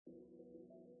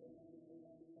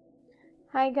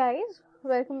Hi guys,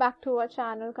 welcome back to our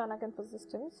channel Kanak Info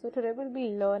Systems. So today we'll be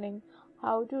learning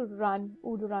how to run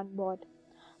Odoo Runbot.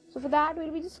 So for that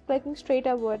we'll be just clicking straight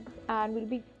upward and we'll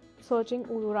be searching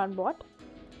Odoo Runbot.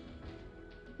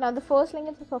 Now the first link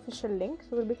is the official link,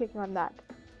 so we'll be clicking on that.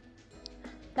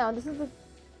 Now this is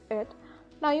it.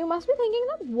 Now you must be thinking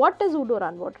that what is Odoo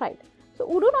Runbot, right? So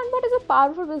Odoo Runbot is a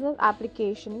powerful business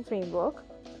application framework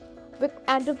with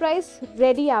enterprise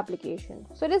ready application.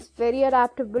 So it is very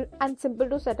adaptable and simple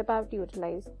to set up and to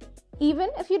utilize.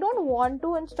 Even if you don't want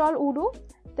to install Odoo,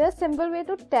 there's a simple way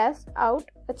to test out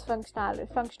its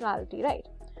functionality, right?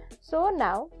 So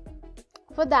now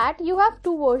for that you have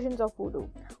two versions of Odoo.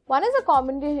 One is a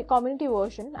community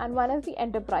version and one is the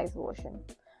enterprise version.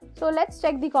 So let's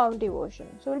check the community version.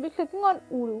 So we'll be clicking on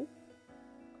Odoo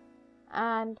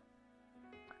and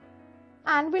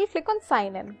we'll click on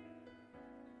sign in.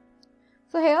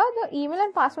 So here the email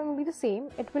and password will be the same.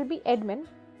 It will be admin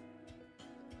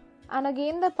and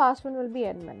again the password will be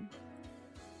admin.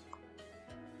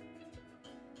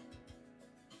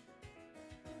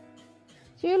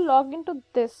 So you log into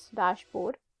this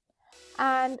dashboard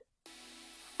and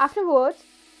afterwards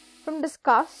from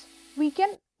discuss we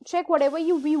can check whatever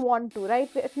we want to, right?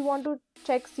 If you want to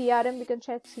check CRM, we can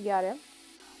check CRM.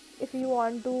 If you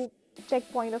want to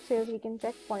check point of sales, we can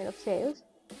check point of sales.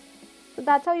 So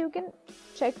that's how you can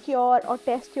check or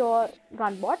test your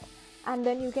Runbot, and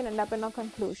then you can end up in a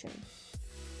conclusion.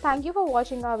 Thank you for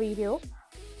watching our video.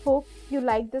 Hope you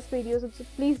like this video, so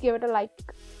please give it a like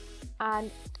and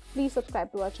please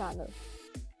subscribe to our channel.